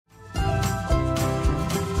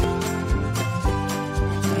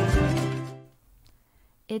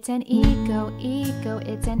It's an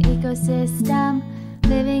it's an ecosystem.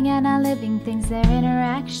 Living and non-living things, their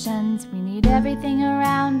interactions. We need everything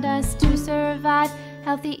around us to survive.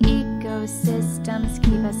 Healthy ecosystems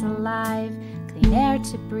keep us alive. Clean air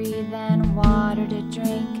to breathe and water to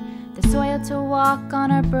drink. The soil to walk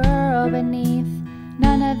on or burrow beneath.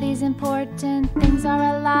 None of these important things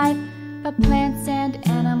are alive, but plants and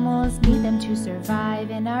animals need them to survive.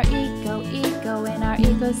 In our in our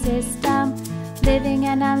ecosystem. Living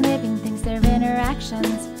and non-living things, their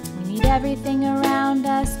interactions. We need everything around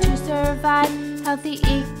us to survive. Healthy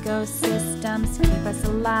ecosystems keep us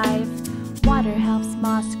alive. Water helps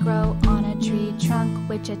moss grow on a tree trunk,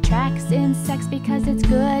 which attracts insects because it's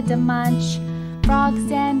good to munch.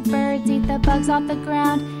 Frogs and birds eat the bugs off the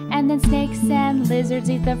ground, and then snakes and lizards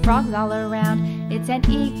eat the frogs all around. It's an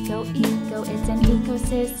it's an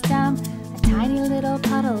ecosystem. A tiny little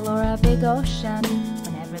puddle or a big ocean.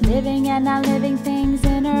 Whenever living and non-living things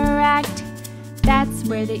interact, that's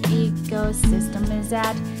where the ecosystem is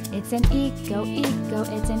at. It's an it's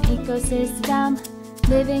an ecosystem.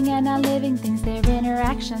 Living and non-living things, their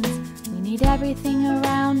interactions. We need everything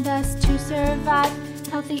around us to survive.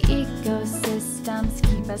 Healthy ecosystems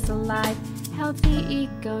keep us alive. Healthy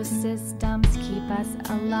ecosystems keep us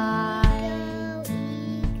alive.